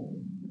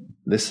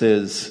 This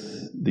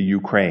is the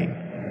Ukraine.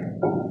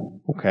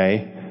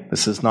 Okay?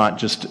 This is not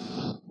just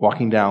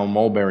walking down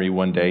Mulberry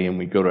one day and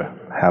we go to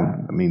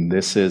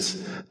this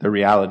is the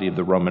reality of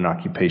the Roman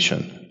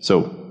occupation.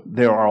 So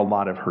there are a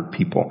lot of hurt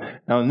people.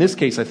 Now, in this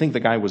case, I think the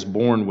guy was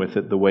born with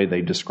it the way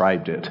they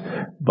described it.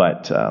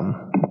 But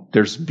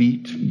there's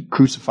beat,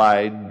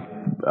 crucified,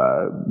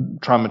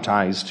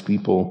 traumatized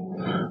people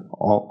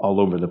all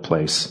over the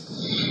place.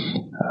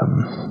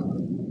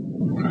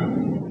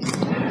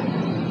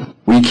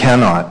 We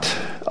cannot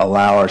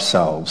allow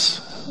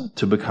ourselves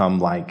to become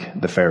like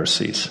the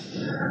Pharisees,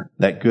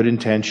 that good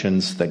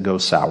intentions that go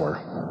sour,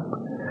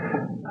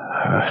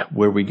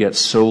 where we get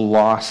so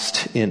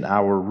lost in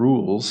our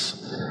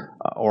rules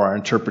or our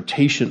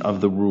interpretation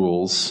of the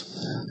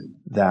rules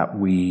that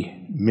we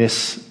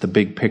miss the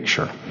big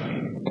picture.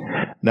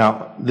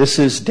 Now, this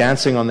is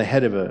dancing on the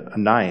head of a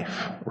knife,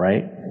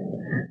 right?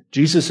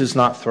 Jesus is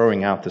not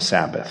throwing out the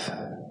Sabbath.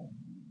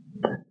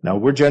 Now,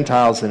 we're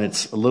Gentiles, and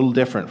it's a little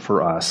different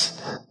for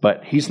us,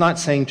 but he's not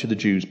saying to the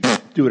Jews,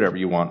 do whatever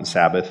you want on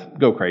Sabbath,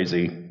 go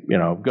crazy,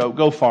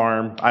 go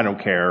farm, I don't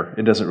care,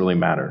 it doesn't really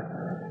matter.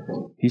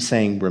 He's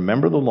saying,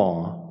 remember the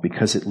law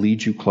because it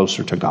leads you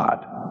closer to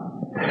God.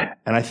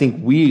 And I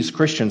think we as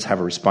Christians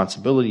have a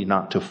responsibility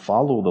not to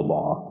follow the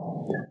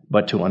law,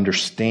 but to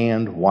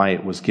understand why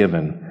it was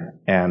given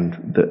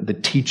and the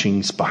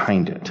teachings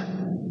behind it.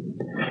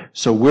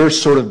 So we're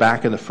sort of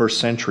back in the first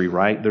century,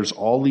 right? There's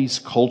all these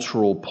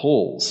cultural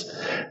pulls.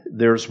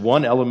 There's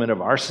one element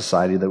of our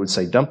society that would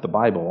say, dump the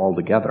Bible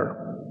altogether.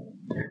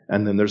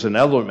 And then there's an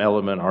element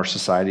in our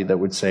society that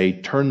would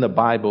say, turn the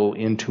Bible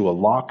into a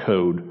law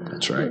code.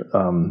 That's right.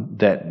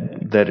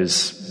 That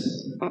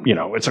is,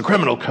 it's a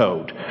criminal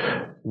code.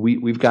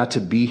 We've got to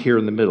be here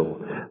in the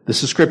middle.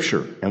 This is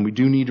Scripture, and we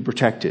do need to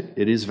protect it.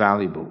 It is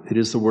valuable. It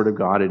is the Word of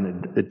God,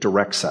 and it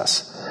directs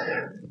us.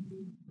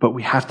 But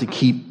we have to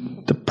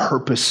keep the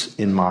purpose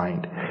in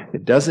mind.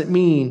 It doesn't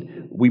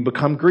mean we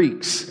become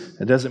Greeks.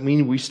 It doesn't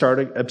mean we start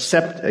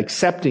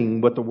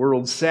accepting what the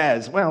world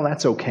says. Well,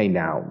 that's okay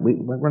now.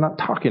 We're not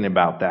talking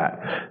about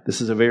that.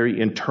 This is a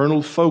very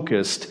internal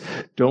focused.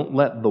 Don't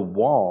let the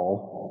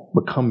wall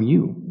become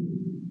you.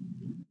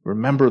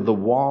 Remember, the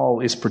wall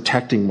is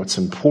protecting what's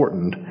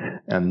important,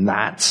 and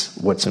that's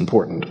what's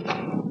important.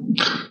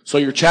 So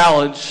your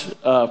challenge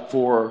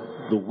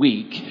for the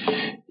week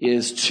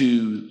is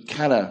to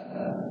kind of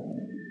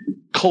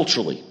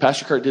culturally,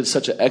 Pastor Kurt did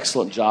such an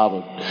excellent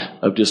job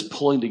of just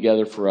pulling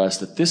together for us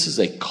that this is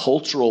a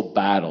cultural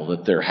battle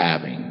that they're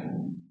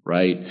having,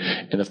 right?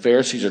 And the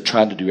Pharisees are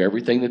trying to do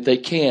everything that they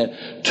can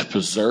to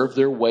preserve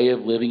their way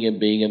of living and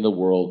being in the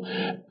world,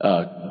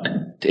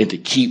 and to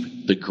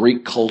keep the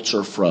Greek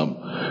culture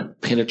from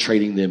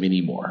penetrating them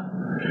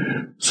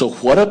anymore. So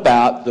what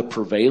about the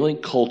prevailing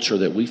culture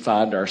that we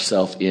find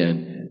ourselves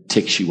in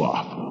ticks you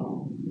off?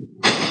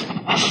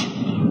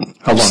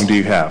 How long do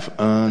you have?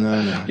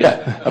 No.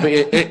 Yeah, I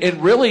mean, it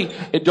really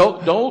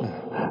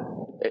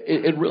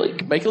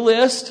make a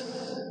list,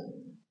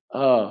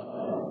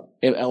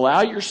 and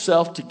allow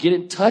yourself to get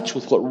in touch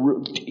with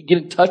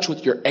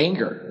your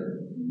anger.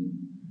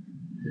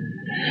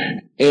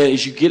 And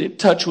as you get in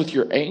touch with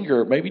your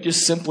anger, maybe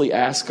just simply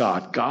ask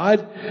God,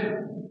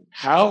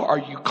 how are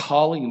you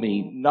calling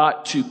me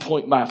not to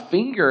point my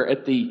finger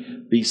at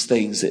these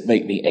things that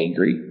make me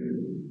angry,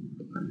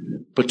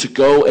 but to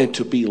go and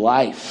to be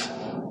life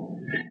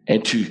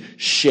and to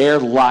share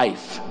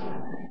life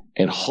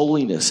and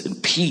holiness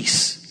and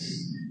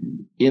peace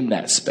in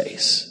that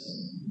space.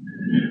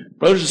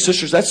 Brothers and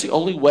sisters, that's the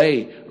only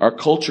way our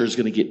culture is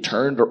going to get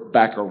turned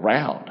back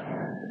around.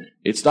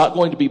 It's not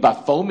going to be by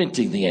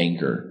fomenting the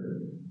anger,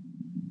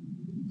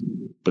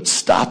 but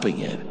stopping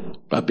it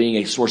by being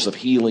a source of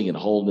healing and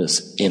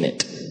wholeness in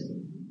it.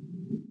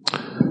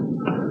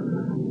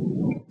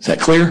 Is that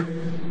clear?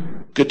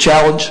 Good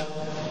challenge?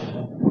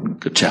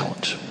 Good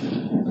challenge.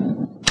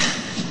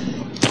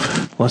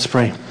 Let's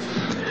pray.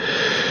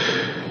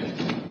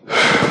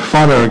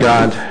 Father our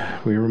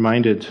God, we are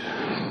reminded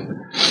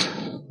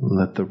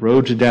that the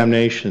road to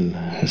damnation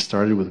has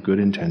started with good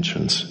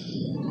intentions.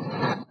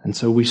 And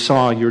so we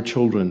saw your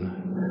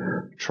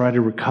children try to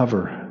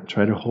recover,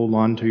 try to hold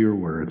on to your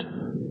word,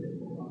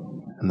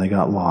 and they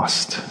got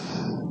lost.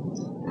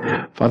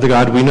 Father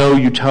God, we know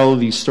you tell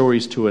these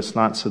stories to us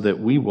not so that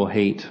we will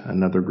hate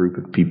another group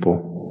of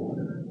people,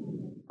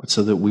 but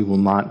so that we will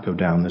not go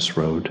down this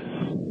road.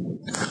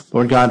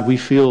 Lord God, we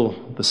feel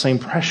the same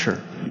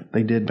pressure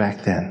they did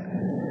back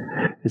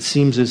then. It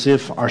seems as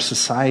if our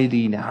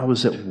society now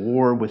is at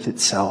war with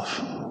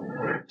itself.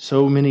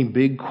 So many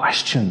big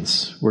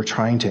questions we're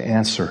trying to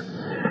answer.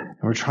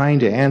 And we're trying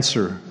to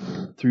answer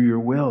through your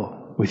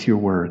will, with your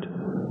word.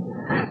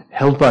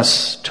 Help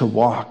us to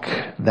walk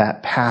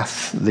that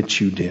path that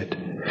you did.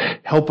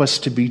 Help us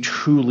to be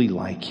truly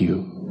like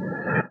you.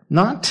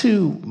 Not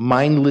to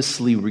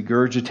mindlessly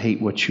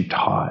regurgitate what you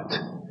taught,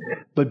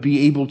 but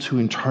be able to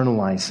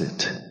internalize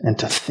it and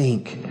to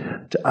think,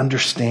 to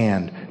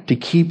understand, to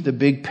keep the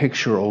big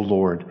picture, O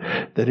Lord,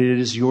 that it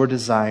is your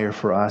desire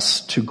for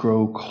us to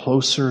grow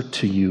closer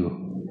to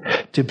you,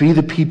 to be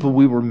the people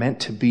we were meant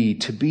to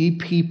be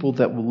people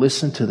that will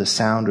listen to the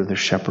sound of the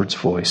shepherd's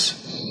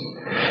voice.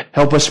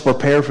 Help us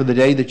prepare for the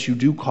day that you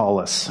do call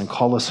us and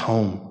call us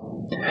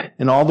home.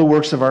 And all the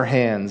works of our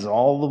hands,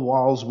 all the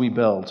walls we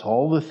built,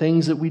 all the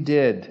things that we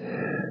did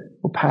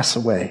will pass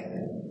away.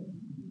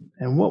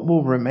 And what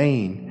will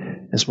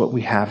remain is what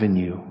we have in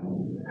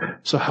you.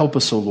 So help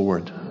us, O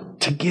Lord,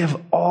 to give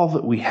all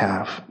that we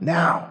have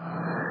now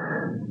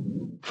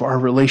for our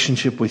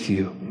relationship with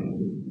you.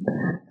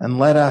 And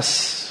let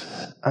us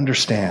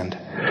understand,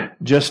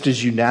 just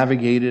as you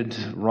navigated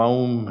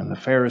Rome and the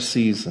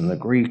Pharisees and the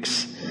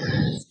Greeks,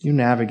 you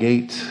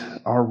navigate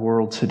our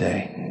world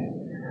today.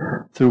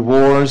 Through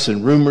wars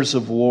and rumors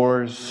of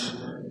wars,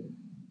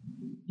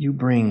 you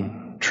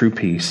bring true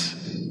peace.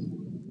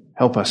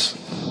 Help us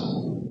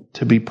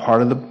to be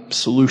part of the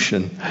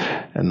solution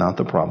and not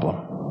the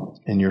problem.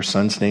 In your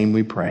Son's name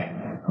we pray.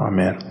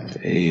 Amen.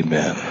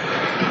 Amen.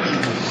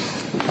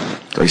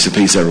 Grace and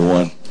peace,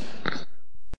 everyone.